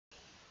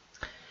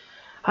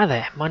Hi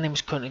there, my name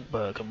is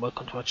Königsberg and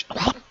welcome to our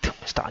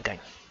start again.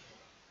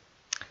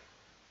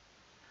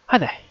 Hi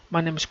there,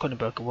 my name is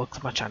Königsberg and welcome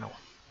to my channel.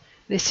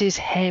 This is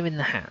Hare in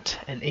the Hat,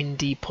 an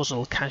indie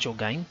puzzle casual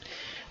game.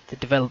 The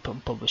developer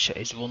and publisher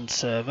is Run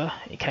Server.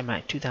 It came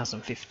out in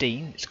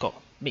 2015. It's got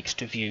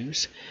mixed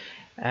reviews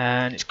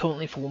and it's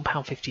currently for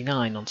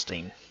 £1.59 on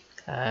Steam.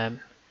 And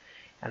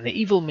the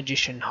evil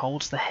magician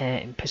holds the hare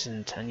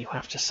imprisoned and you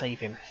have to save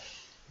him.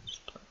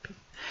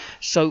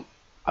 So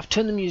I've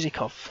turned the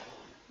music off.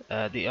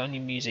 The only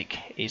music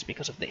is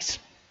because of this.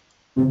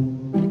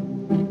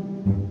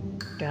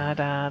 Da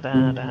da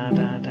da da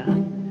da da.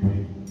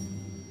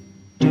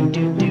 Do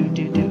do do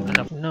do do. And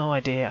I've no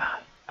idea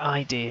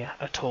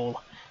at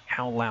all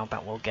how loud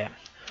that will get.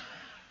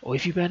 Or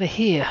if you better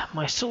hear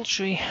my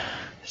sultry,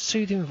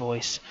 soothing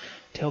voice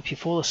to help you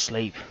fall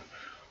asleep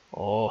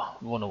or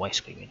run away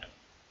screaming.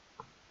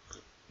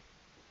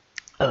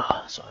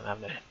 Oh, sorry, I'm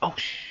having a... Oh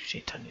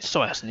shit!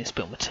 Sorry, I accidentally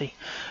spilled my tea.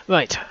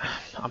 Right,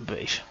 I'm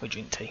British. We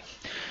drink tea.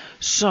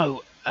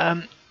 So,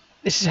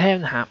 this is Hare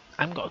in the Hat.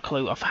 I haven't got a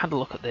clue. I've had a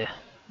look at the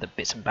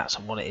bits and bats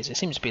on what it is. It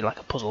seems to be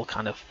like a puzzle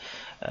kind of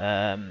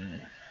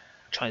trying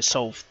to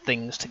solve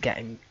things to get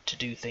him to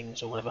do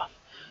things or whatever.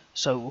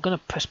 So we're gonna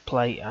press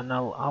play, and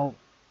I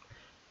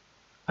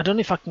don't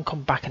know if I can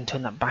come back and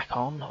turn that back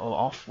on or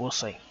off. We'll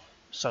see.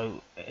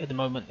 So at the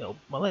moment,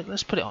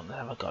 let's put it on and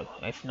have a go.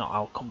 If not,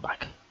 I'll come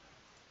back.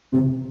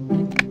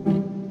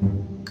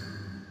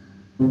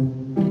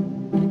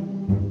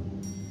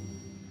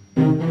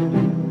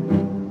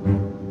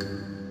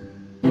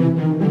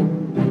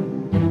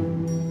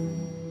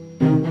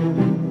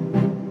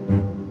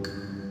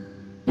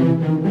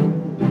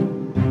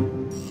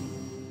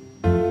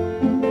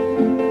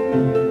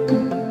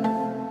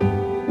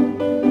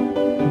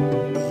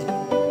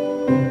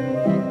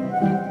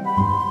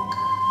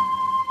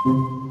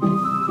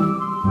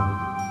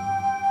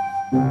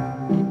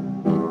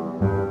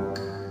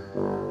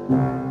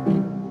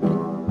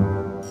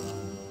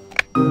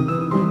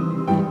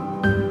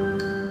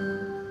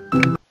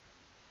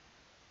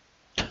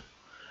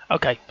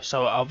 Okay,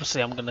 so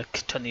obviously I'm going to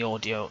turn the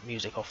audio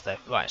music off there.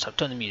 Right, so I've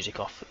turned the music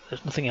off.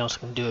 There's nothing else I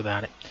can do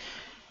about it.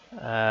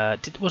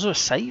 Was there a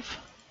save?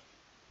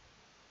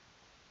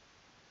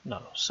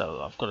 No,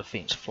 so I've got a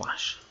Phoenix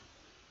Flash.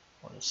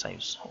 Well, it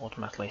saves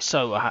automatically.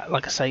 So,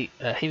 like I say,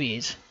 here he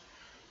is.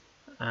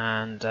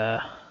 And,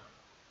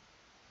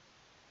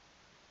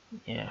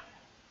 yeah.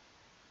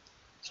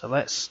 So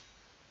let's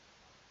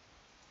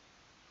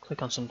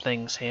click on some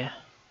things here.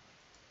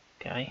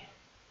 Okay.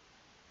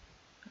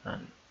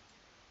 And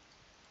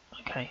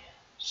okay,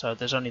 so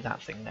there's only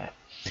that thing there.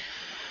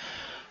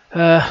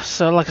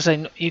 So like I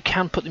say, you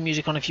can put the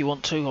music on if you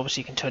want to.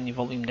 Obviously you can turn your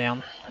volume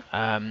down,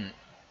 but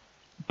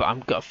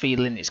I've got a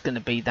feeling it's going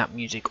to be that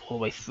music all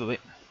the way through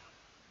it.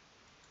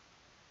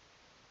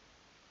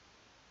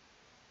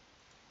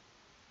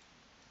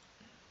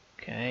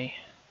 Okay,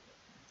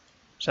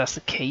 so that's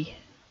the key.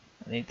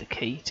 I need the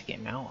key to get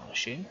him out, I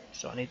assume.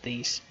 So I need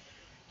these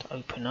to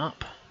open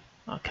up.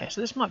 Okay,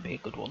 so this might be a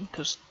good one,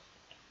 because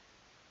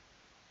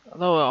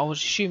although I was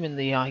assuming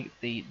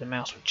the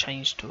mouse would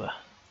change to a...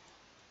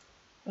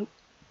 Oh.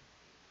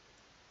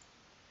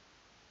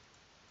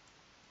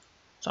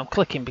 So I'm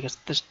clicking because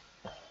there's...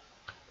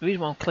 The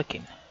reason why I'm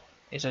clicking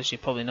is, as you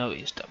probably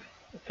noticed,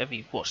 if ever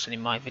you've watched any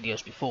of my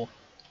videos before,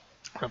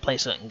 when I play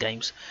certain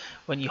games,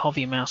 when you hover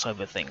your mouse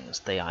over things,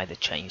 they either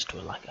change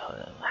to like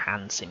a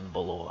hand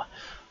symbol or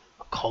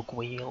a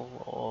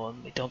cogwheel, or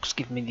the dog's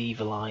giving me the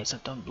evil eyes. I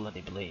don't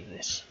bloody believe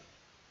this.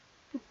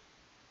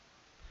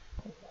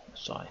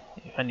 Sorry,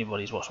 if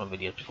anybody's watched my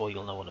videos before,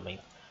 you'll know what I mean.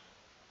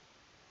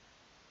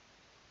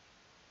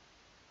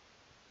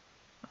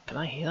 Can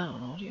I hear that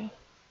on audio?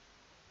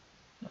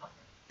 No.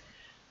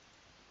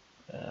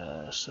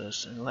 So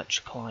there's an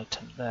electrical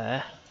item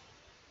there.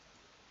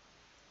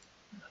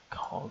 A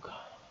cog.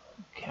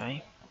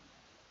 Okay.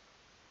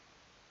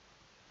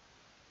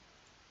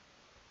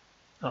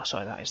 Oh,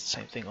 sorry, that is the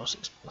same thing. I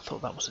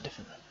thought that was a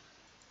different.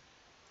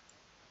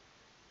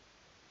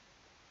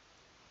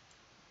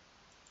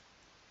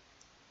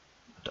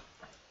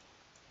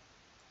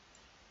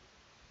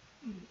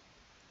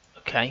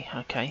 Okay,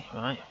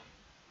 right.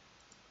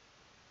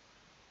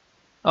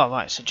 Oh,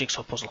 right, it's a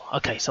jigsaw puzzle.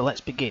 Okay, so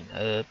let's begin.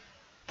 The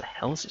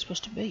hell is it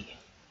supposed to be?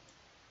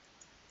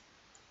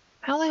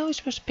 How are they always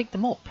supposed to pick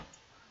them up?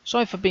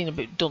 Sorry for being a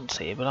bit dunce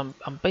here, but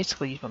I'm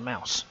basically using my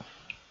mouse.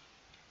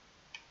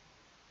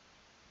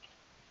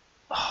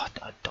 Oh,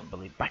 I don't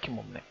believe. Back in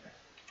 1 minute.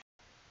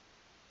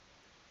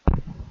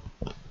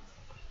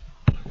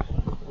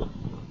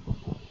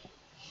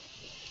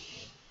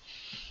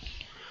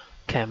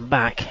 Okay, I'm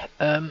back.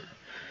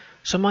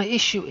 So my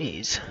issue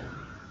is...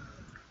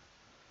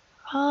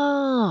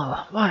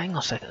 Ah, right, hang on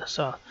a second.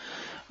 So,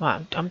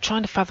 right, I'm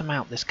trying to fathom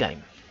out this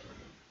game.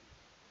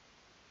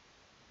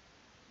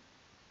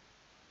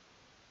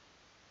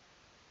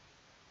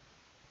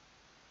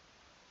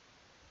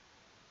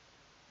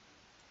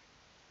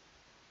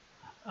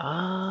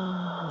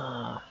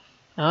 Ah,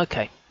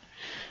 okay.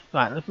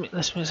 Right,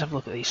 let's have a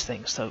look at these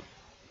things. So,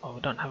 well,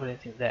 we don't have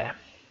anything there.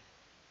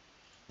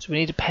 So we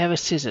need a pair of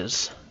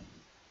scissors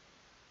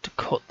to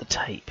cut the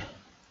tape.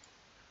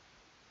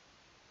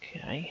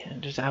 Okay,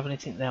 and does it have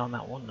anything there on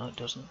that one? No, it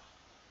doesn't.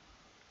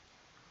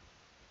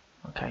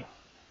 Okay.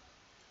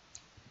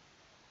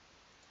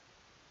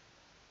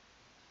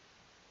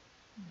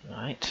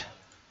 Right.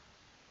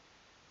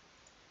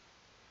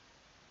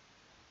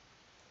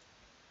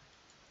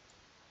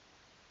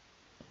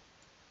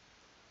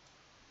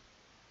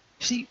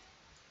 See,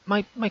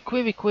 my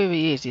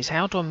query is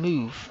how do I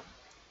move?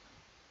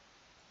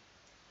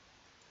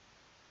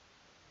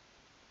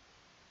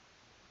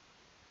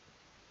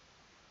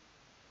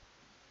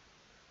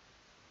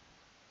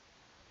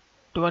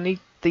 Do I need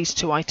these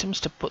two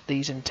items to put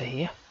these into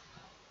here?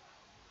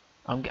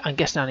 I'm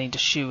guessing I need a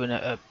shoe and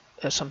a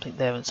something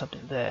there and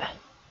something there.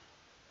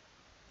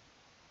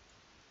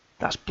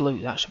 That's blue,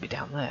 that should be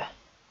down there.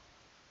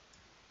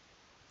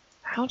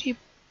 How do you...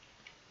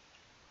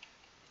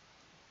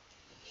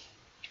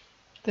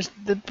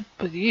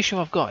 the issue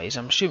I've got is,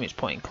 I'm assuming it's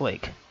point and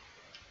click,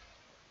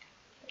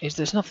 is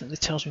there's nothing that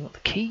tells me what the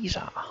keys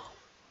are.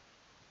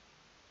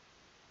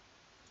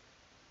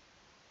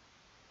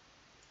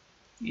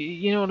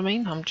 You know what I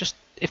mean? I'm just...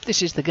 if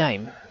this is the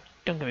game,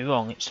 don't get me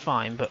wrong, it's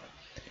fine, but...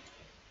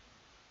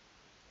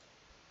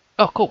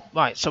 oh, cool.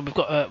 Right, so we've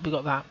got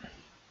that.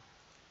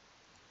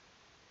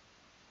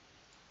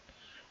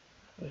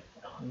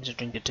 I need to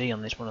drink a tea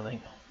on this one, I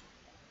think.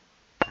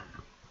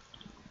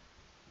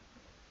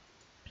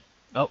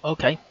 Oh,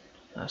 okay.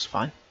 That's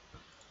fine.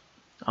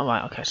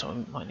 Alright, okay, so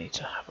we might need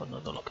to have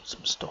another look at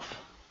some stuff.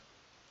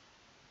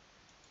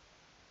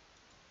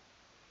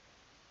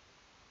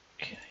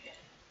 Okay.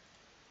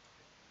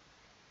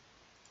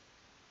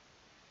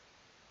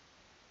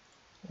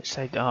 Let's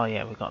say, oh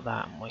yeah, we got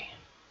that, haven't we?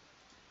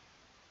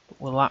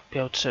 But will that be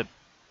able to...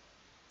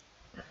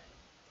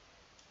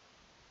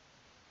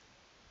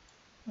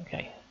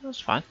 okay, that's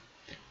fine.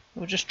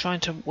 We're just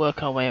trying to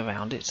work our way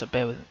around it, so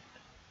bear with...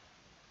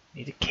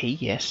 need a key,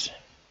 yes.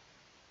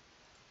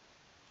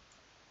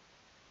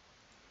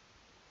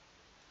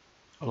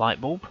 A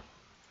light bulb.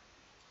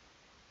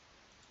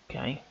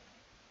 Okay.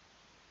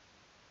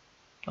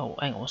 Oh,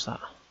 hang on, what's that?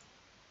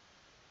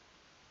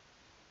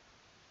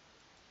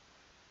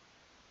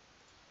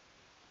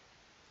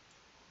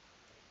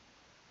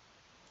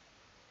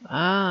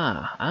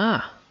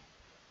 Ah.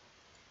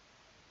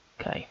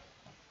 Okay.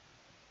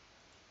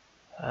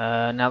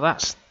 Now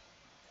that's...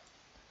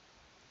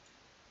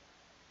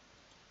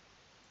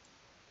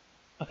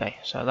 okay,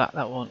 so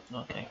that one,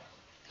 okay.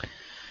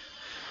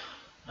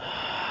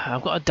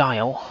 I've got a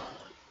dial,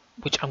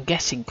 which I'm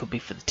guessing could be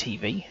for the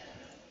TV.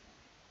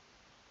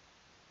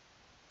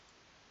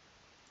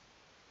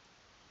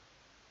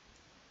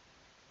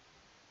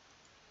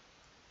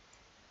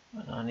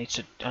 I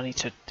need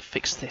to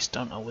fix this,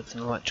 don't I, with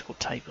an electrical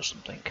tape or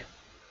something.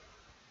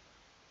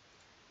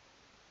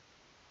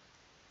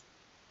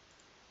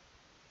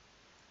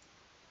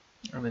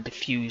 And a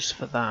diffuse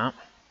for that.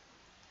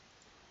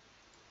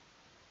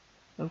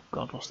 Oh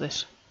God, what's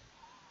this?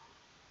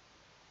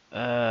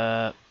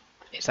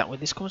 Is that where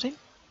this comes in?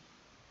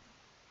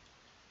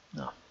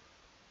 No.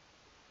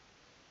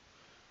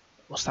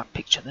 What's that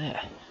picture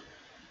there?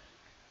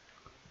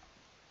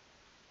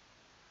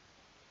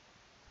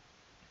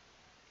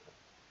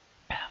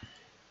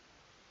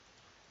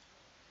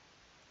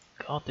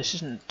 God, this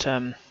isn't...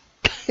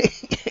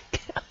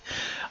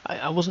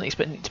 I wasn't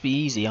expecting it to be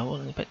easy. I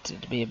wasn't expecting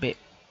it to be a bit...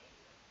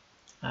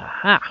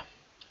 aha!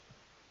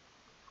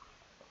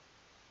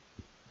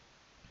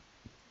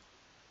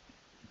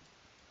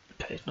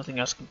 Okay, there's nothing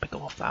else I can pick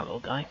up off that little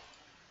guy.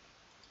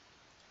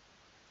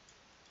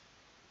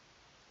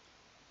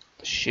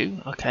 The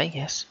shoe? Okay,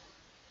 yes.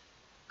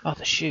 Oh,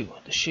 the shoe.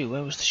 The shoe.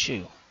 Where was the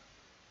shoe?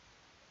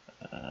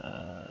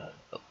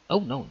 Oh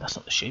no, that's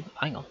not the shoe.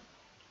 Hang on.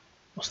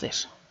 What's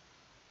this?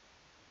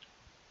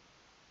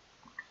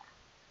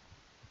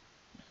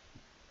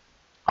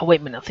 Oh wait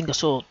a minute, I think I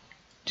saw...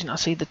 didn't I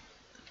see the...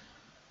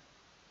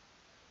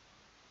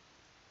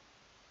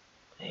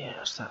 yeah,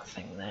 it's that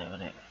thing there,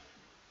 isn't it?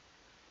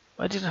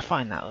 Where did I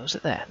find that? Was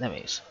it there? There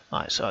it is.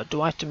 Right, so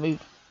do I have to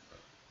move...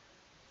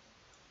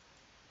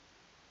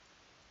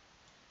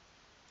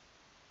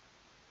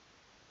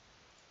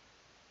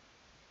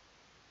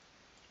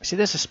 see,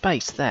 there's a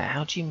space there.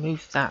 How do you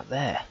move that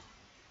there?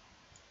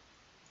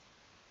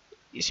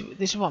 You see,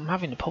 this is what I'm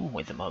having a problem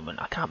with at the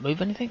moment. I can't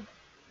move anything.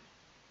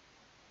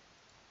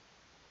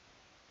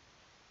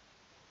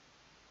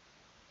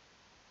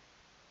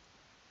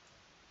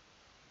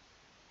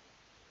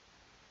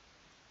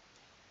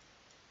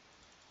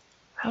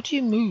 How do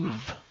you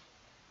move?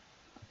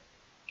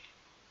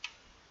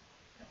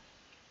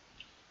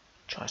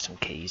 Try some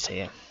keys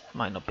here.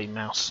 Might not be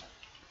mouse.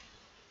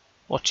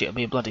 Watch it, it'll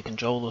be a bloody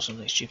controller or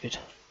something stupid.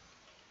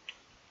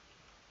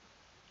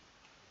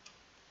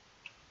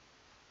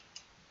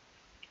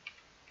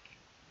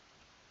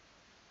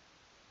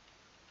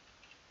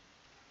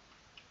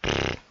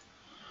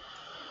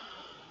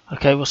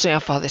 Okay, we'll see how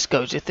far this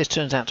goes. If this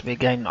turns out to be a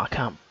game that I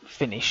can't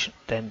finish,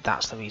 then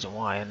that's the reason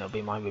why, and it'll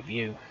be my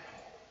review.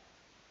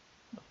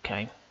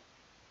 Okay.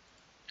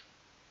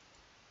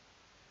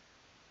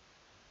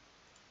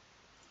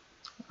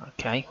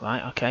 Okay,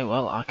 right, okay,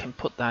 well, I can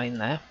put that in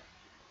there.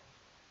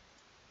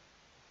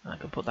 I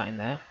can put that in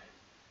there.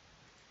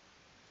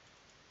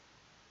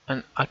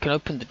 And I can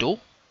open the door.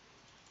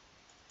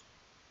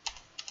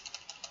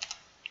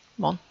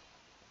 Come on.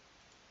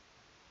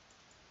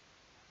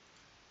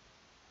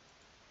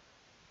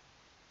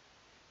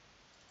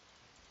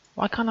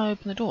 Why can't I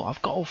open the door?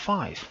 I've got all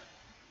 5.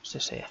 What's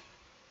this here?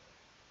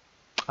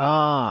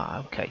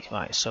 Ah, okay,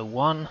 right, so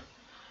 1.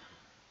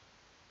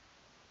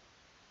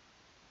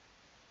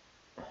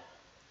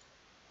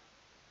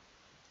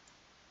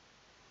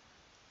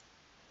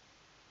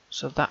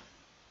 So that...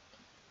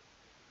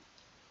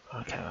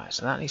 Okay, right,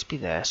 so that needs to be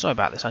there. Sorry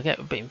about this, I get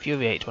a bit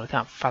infuriated when I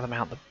can't fathom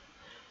out the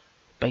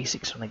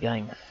basics from the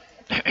game.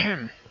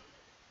 Does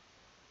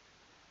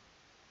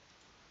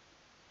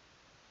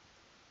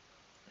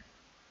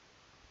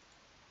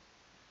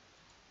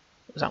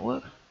that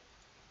work?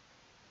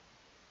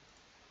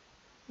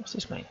 What's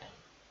this mean?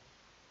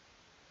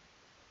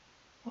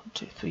 1,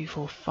 2, 3,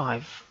 4,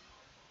 5.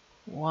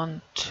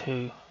 1,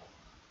 2...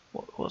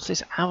 What's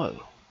this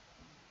arrow?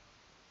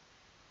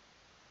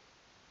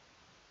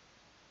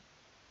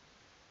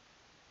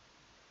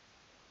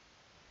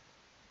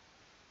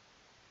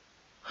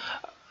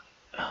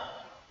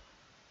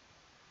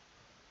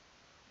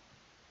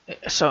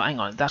 So hang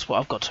on, that's what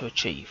I've got to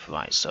achieve,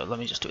 right? So let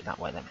me just do it that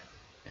way then.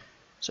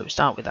 So we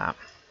start with that,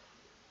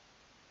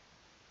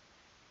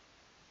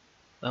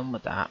 then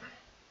with that,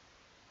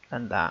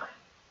 then that.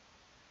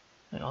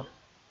 Hang on.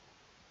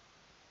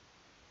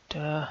 Is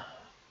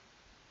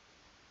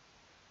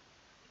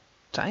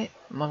that it?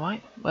 Am I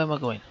right? Where am I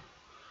going?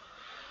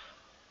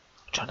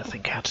 I'm trying to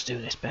think how to do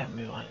this. Bear with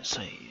me, right?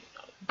 So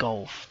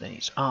golf, then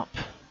it's up,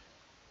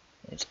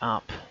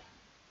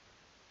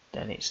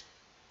 then it's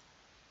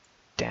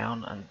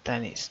down, and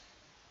then it's...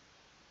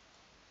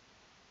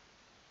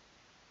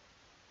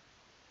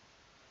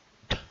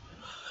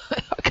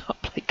 I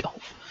can't play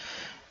golf.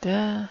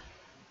 Da,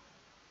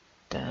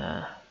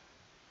 da,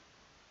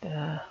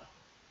 da,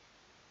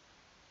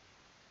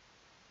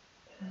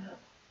 da.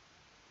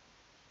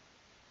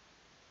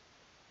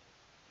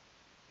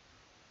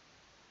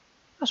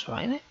 That's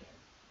right, isn't it?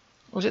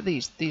 Or was it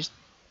these? These...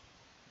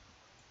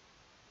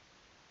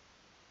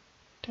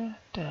 Da,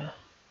 da.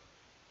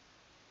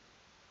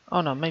 Oh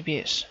no, maybe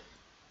it's...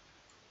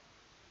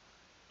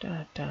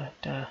 Da, da,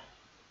 da.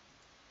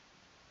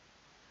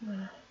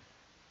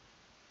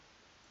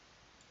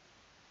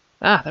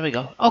 Ah, there we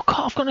go. Oh,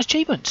 God, I've got an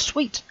achievement.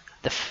 Sweet.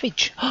 The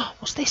fidge.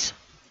 What's this?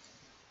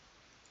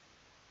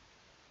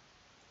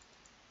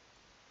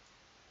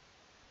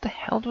 The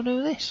hell do I do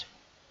with this?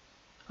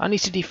 I need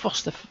to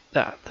defrost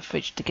the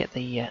fridge to get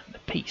the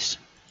piece.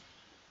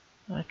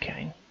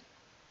 Okay.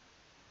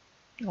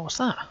 Oh, what's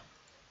that?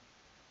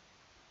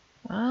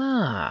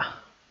 Ah,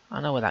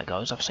 I know where that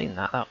goes. I've seen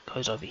that. That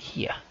goes over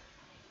here.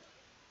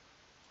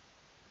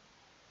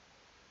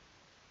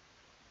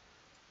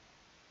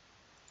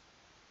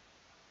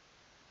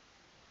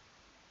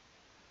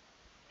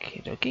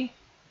 Okie dokie.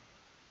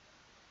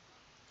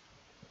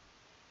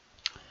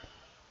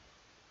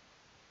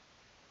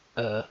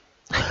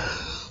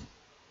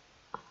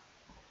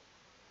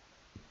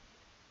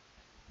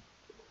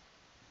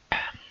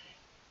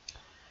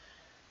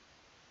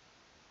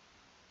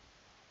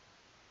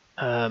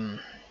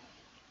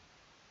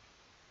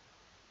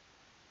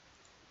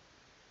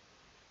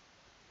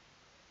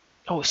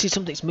 Oh, see,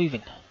 something's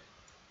moving.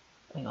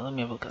 Hang on, let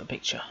me have a look at the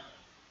picture.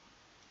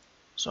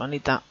 So I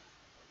need that.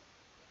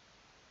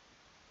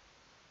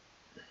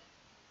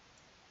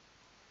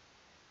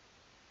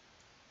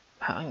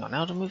 Hang on,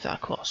 how do I move that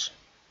across?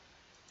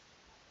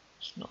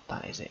 It's not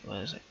that, is it?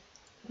 Where is it?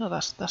 No,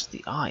 that's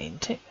the eye,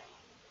 isn't it?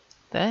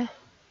 There?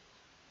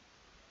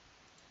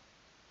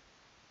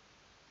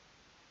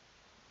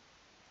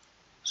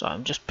 So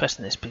I'm just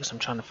pressing this because I'm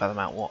trying to fathom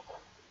out what.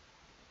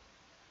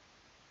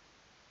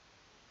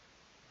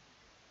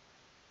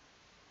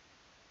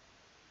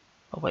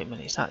 Oh, wait a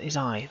minute, is that his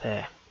eye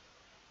there?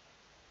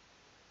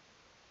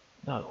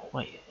 No,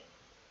 wait.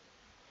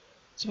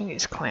 Something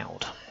it's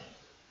cloud.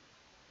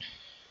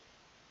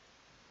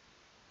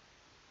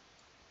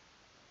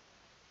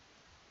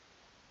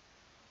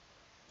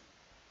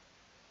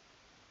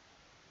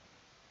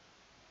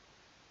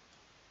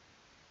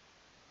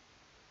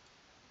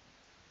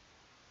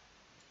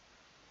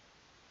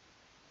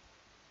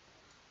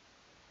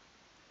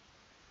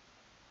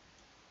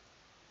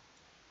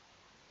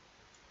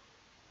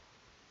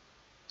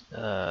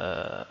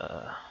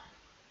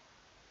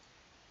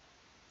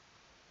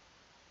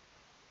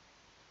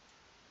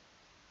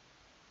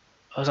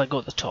 As I go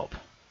at the top.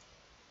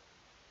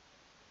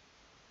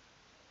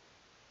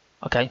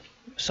 Okay,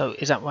 so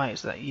is that right?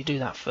 Is that you do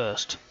that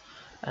first,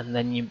 and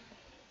then you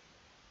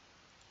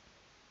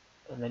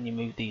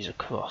move these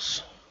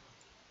across?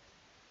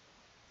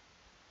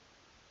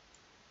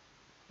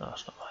 No,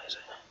 that's not right, is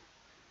it?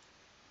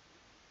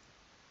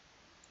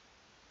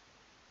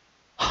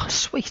 Oh,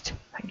 sweet!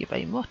 Thank you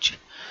very much.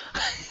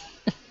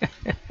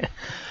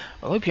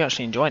 I hope you're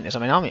actually enjoying this. I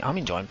mean, I'm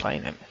enjoying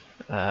playing it.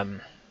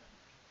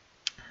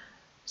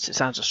 It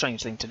sounds a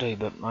strange thing to do,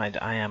 but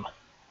I am.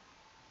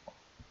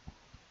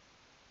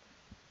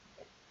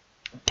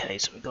 Okay,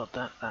 so we got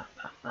that.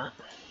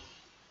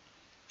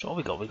 So what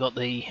we got? We got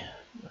the.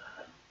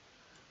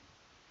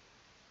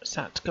 Is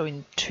that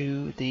going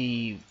to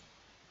the?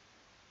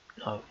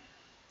 No.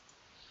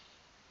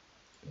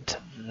 Into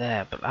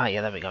there, but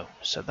yeah, there we go.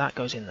 So that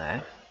goes in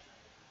there.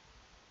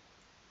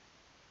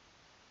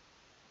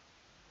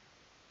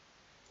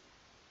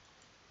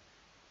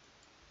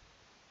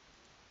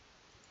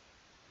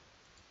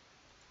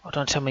 Oh,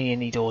 don't tell me you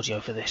need audio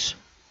for this.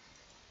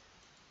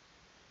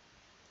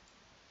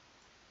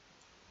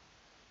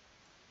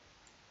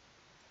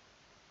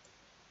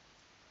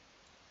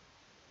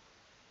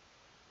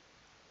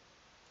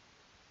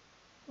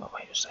 Oh,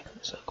 wait a second,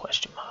 there's a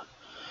question mark.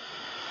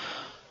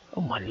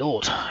 Oh my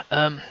lord.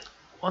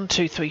 1,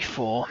 2, 3,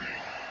 4.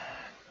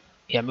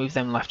 Yeah, move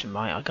them left and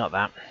right, I got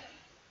that.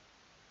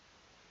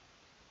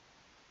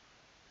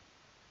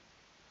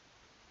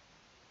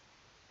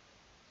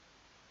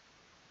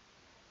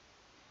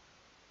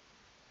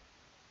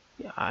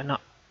 Yeah, I know.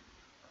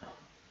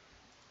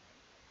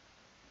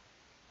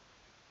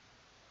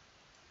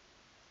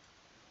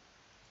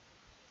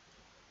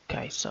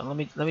 Okay, so let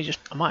me just,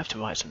 I might have to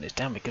write some of this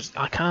down because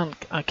I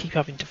keep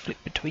having to flip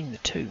between the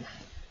two.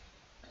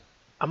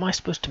 Am I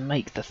supposed to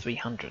make the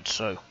 300?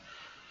 So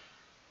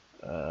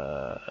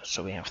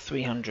we have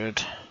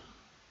 300,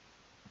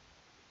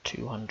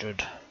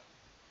 200,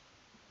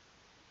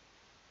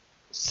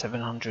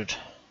 700,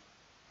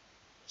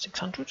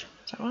 600, is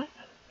that right?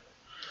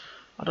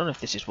 I don't know if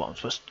this is what I'm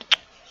supposed to...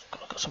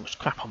 I've got so much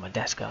crap on my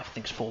desk,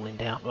 everything's falling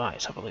down. Right,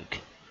 let's have a look.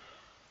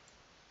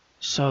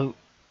 So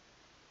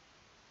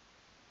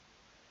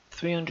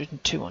 300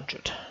 and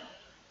 200.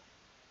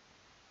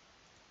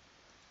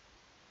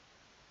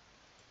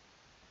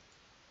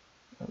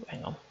 Oh,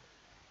 hang on.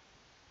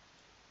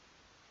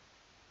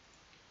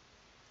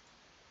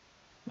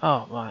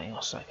 Oh, right, hang on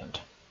a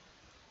second.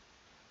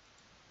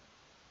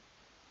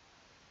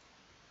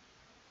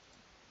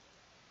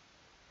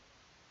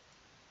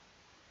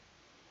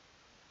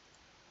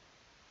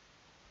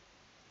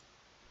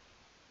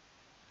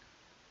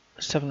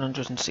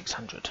 $700 and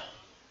 $600.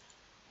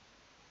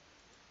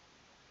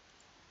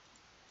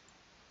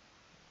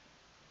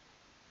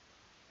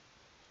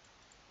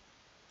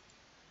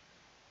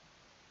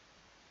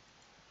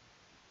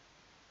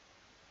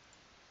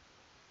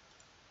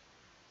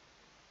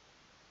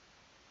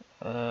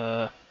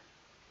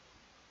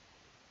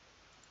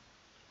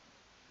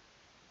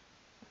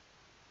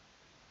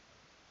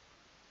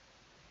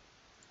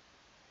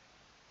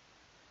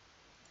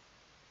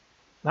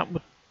 That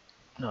would...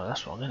 No,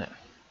 that's wrong, isn't it?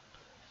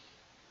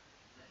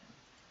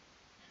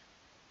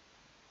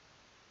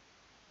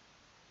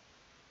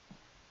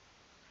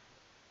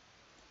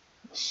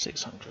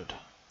 $600.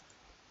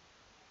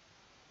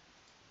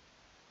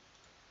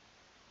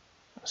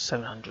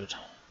 700.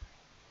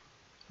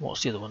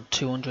 What's the other one?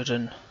 200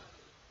 and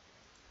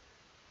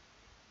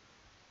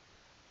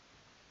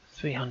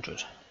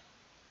 300.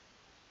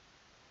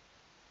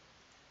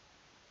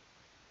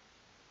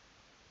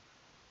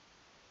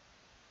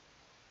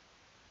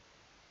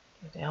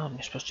 Where the hell am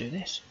I supposed to do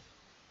this?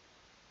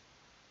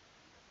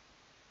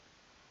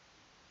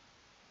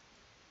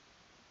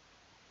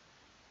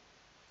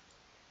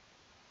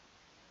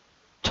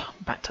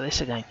 Back to this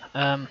again.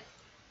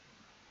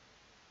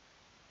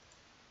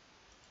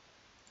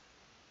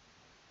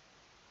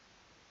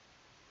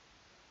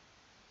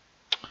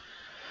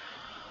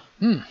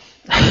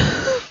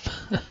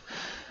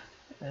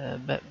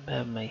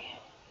 Bear me.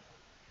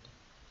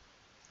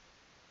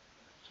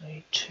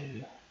 3,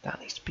 2. That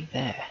needs to be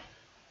there.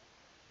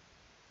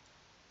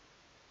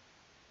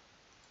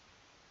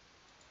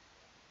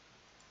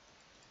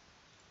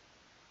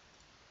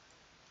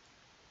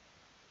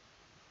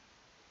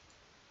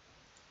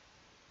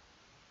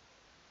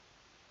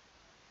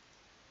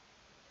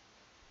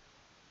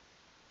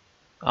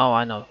 Oh,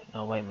 I know.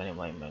 No, wait a minute.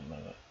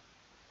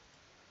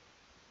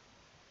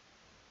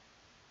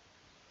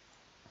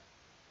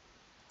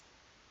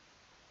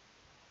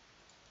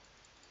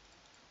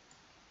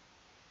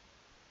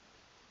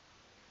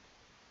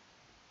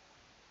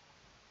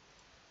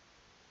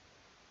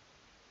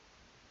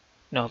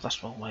 No, that's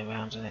the wrong way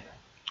around, isn't it?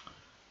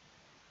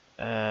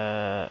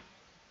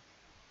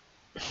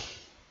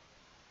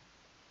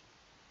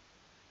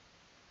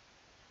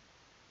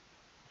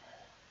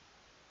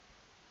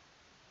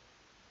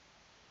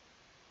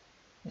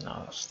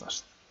 No,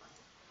 that's.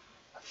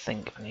 I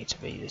think I need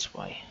to be this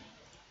way.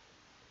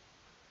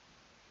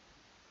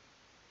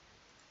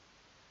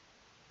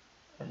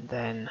 And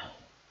then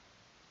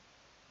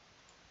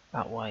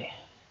that way.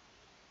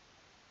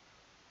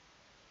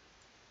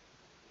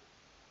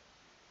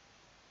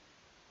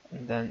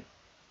 And then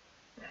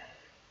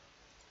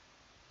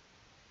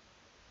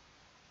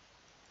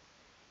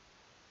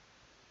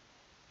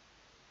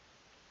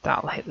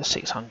that'll hit the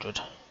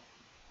 600.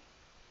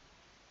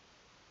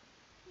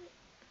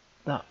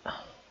 That.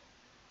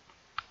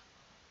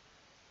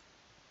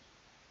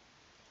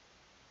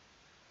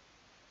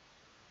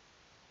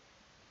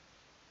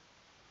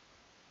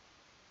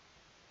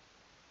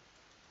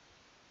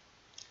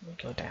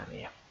 we go down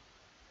here.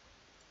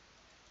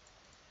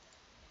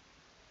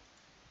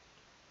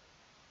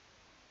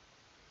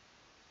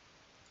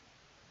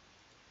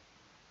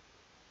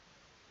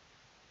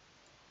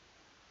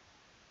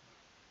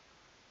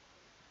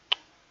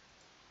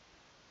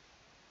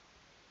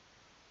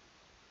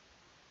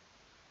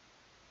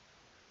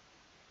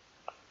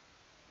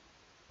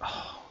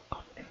 Oh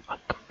God, if I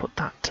can put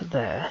that to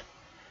there,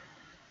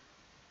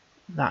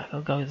 that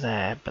will go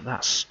there, but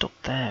that's stuck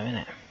there, isn't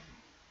it?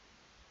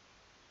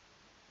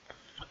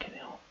 Fucking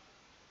hell.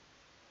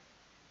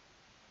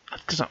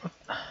 Because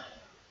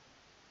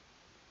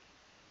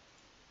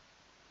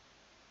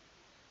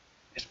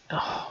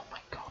oh my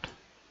God.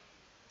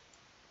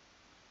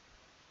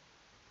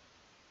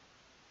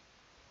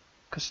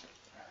 Because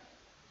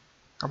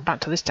I'm back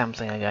to this damn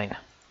thing again.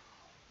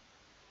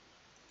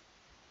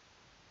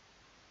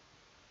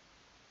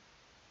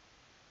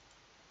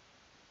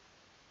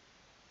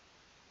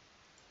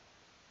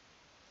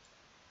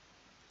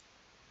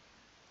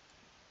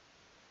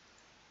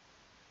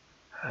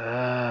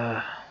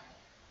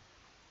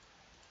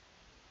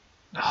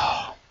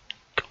 Oh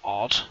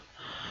God.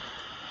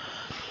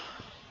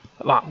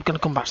 Right, I'm gonna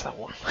come back to that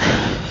one.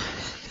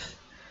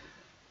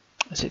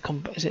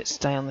 Is it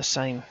stay on the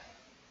same?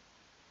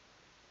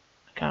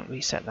 I can't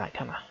reset that,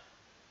 can I?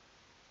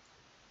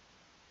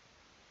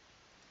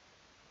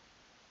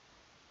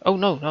 Oh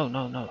no, no,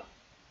 no, no.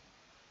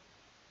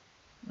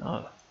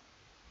 No.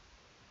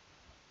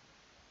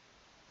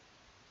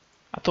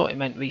 I thought it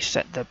meant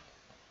reset the...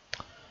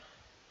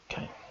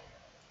 Okay.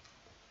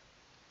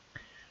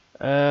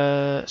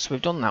 So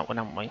we've done that one,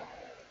 haven't we?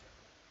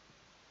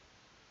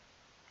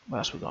 What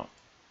else we got?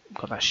 We've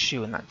got that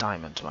shoe and that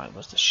diamond. Right,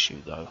 where's the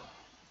shoe go?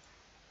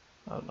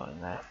 Oh, not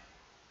in there.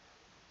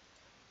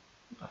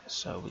 Right,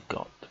 so we've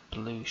got the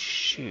blue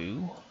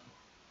shoe.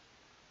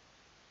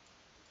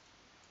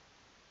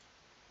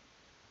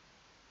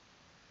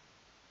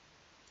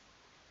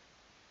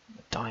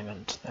 The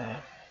diamond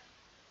there.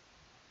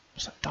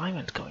 What's that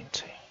diamond going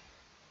to?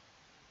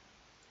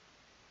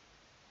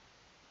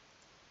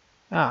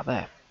 Ah,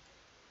 there.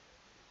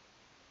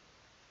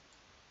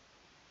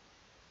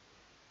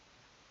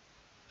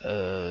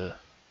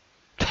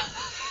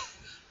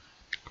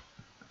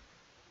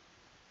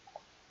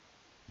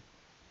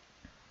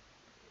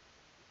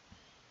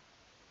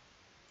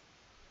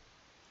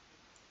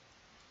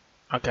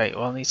 Okay,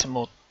 well I need some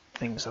more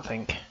things, I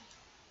think.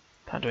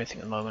 Can't do anything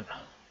at the moment.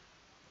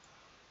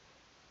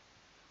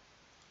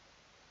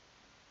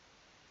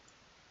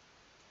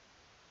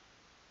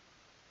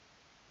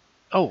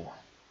 Oh!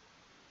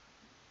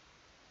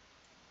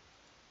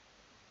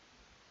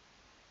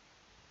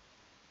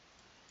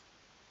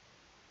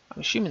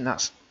 I'm assuming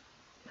that's...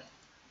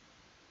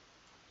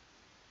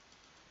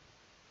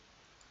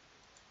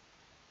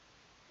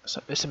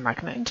 So it's a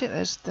magnet, isn't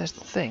it? There's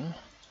the thing.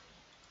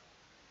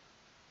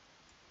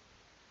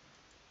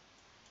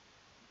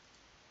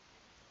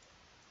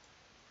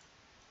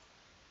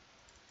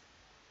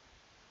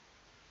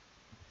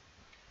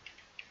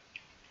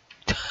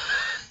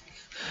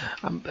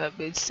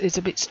 It's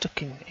a bit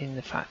stuck in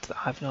the fact that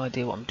I have no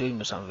idea what I'm doing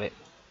with some of it.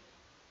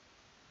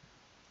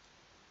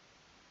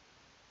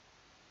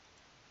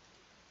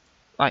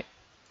 Like,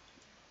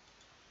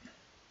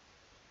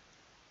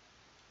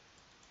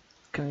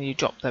 can you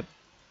drop the...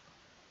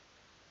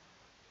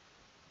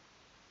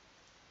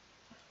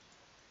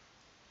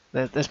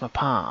 There's my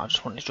part, I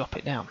just wanted to drop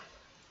it down.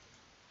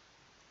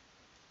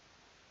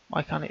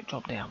 Why can't it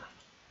drop down?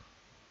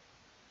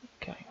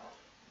 Okay.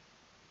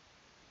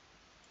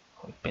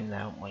 We've been there,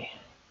 haven't we?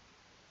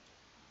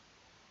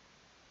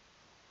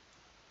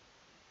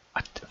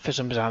 For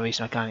some bizarre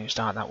reason I can't even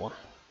start that one.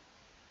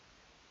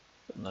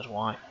 God knows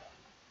why.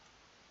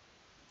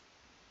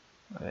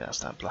 Maybe that's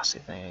that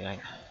blasted thing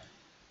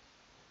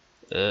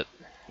again.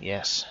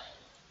 Yes.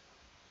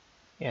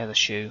 Yeah, the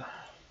shoe.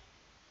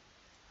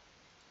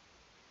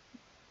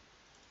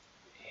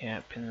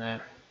 Yeah, been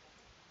there.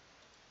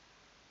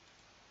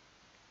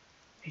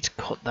 Need to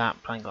cut that,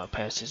 but I ain't got a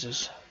pair of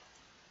scissors.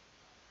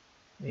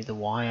 Need the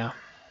wire.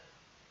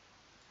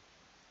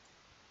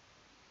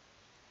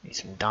 Need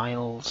some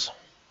dials.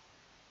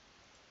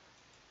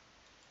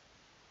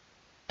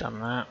 Done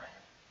that.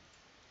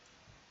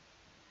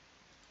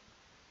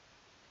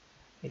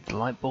 Need the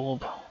light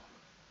bulb.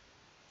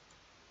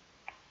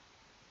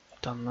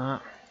 Done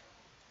that.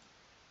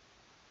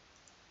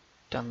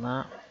 Done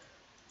that.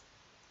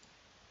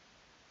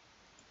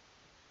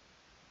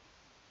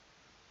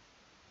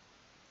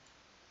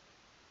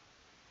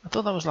 I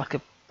thought that was like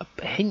a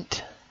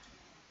hint.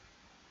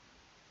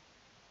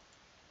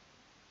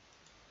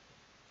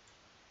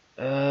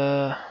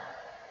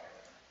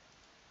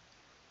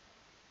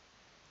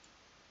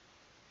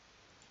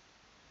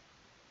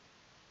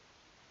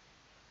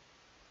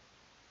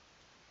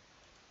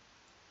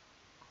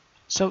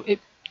 So it...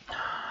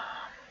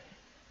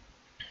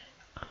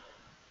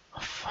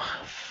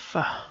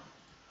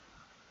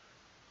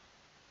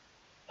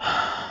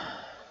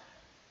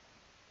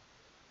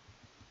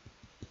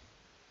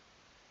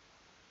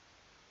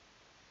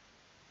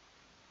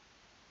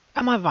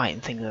 Am I right in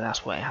thinking that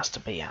that's what it has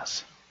to be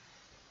as?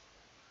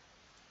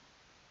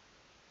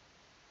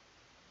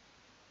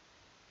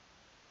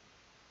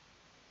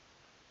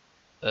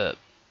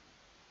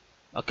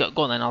 Okay,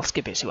 go on then, I'll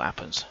skip it, see what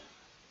happens.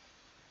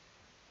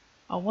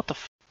 Oh, what the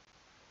f...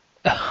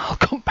 I'll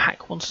come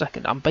back, 1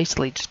 second. I'm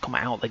basically just come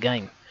out of the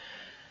game.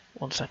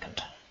 1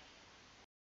 second.